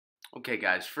Okay,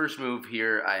 guys, first move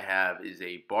here I have is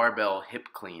a barbell hip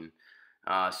clean.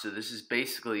 So this is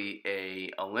basically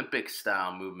a Olympic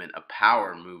style movement, a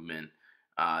power movement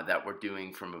that we're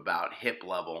doing from about hip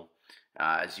level.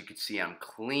 As you can see, I'm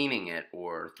cleaning it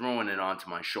or throwing it onto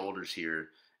my shoulders here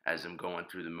as I'm going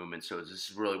through the movement. So this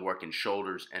is really working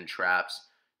shoulders and traps.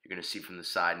 You're going to see from the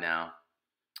side now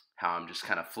how I'm just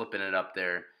kind of flipping it up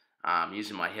there,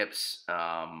 using my hips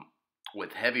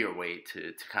with heavier weight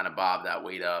to kind of bob that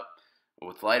weight up.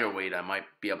 With lighter weight, I might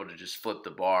be able to just flip the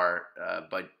bar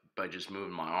by just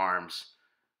moving my arms,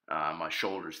 my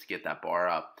shoulders to get that bar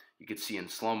up. You can see in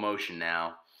slow motion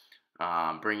now,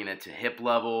 bringing it to hip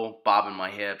level, bobbing my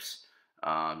hips,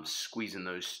 squeezing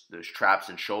those traps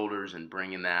and shoulders, and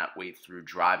bringing that weight through,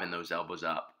 driving those elbows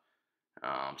up.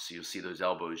 So you'll see those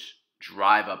elbows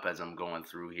drive up as I'm going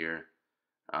through here.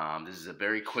 This is a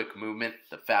very quick movement.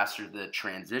 The faster the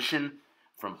transition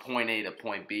from point A to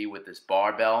point B with this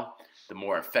barbell, the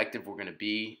more effective we're going to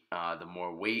be, the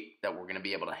more weight that we're going to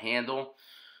be able to handle,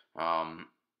 um,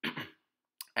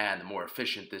 and the more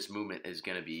efficient this movement is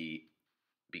going to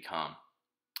become.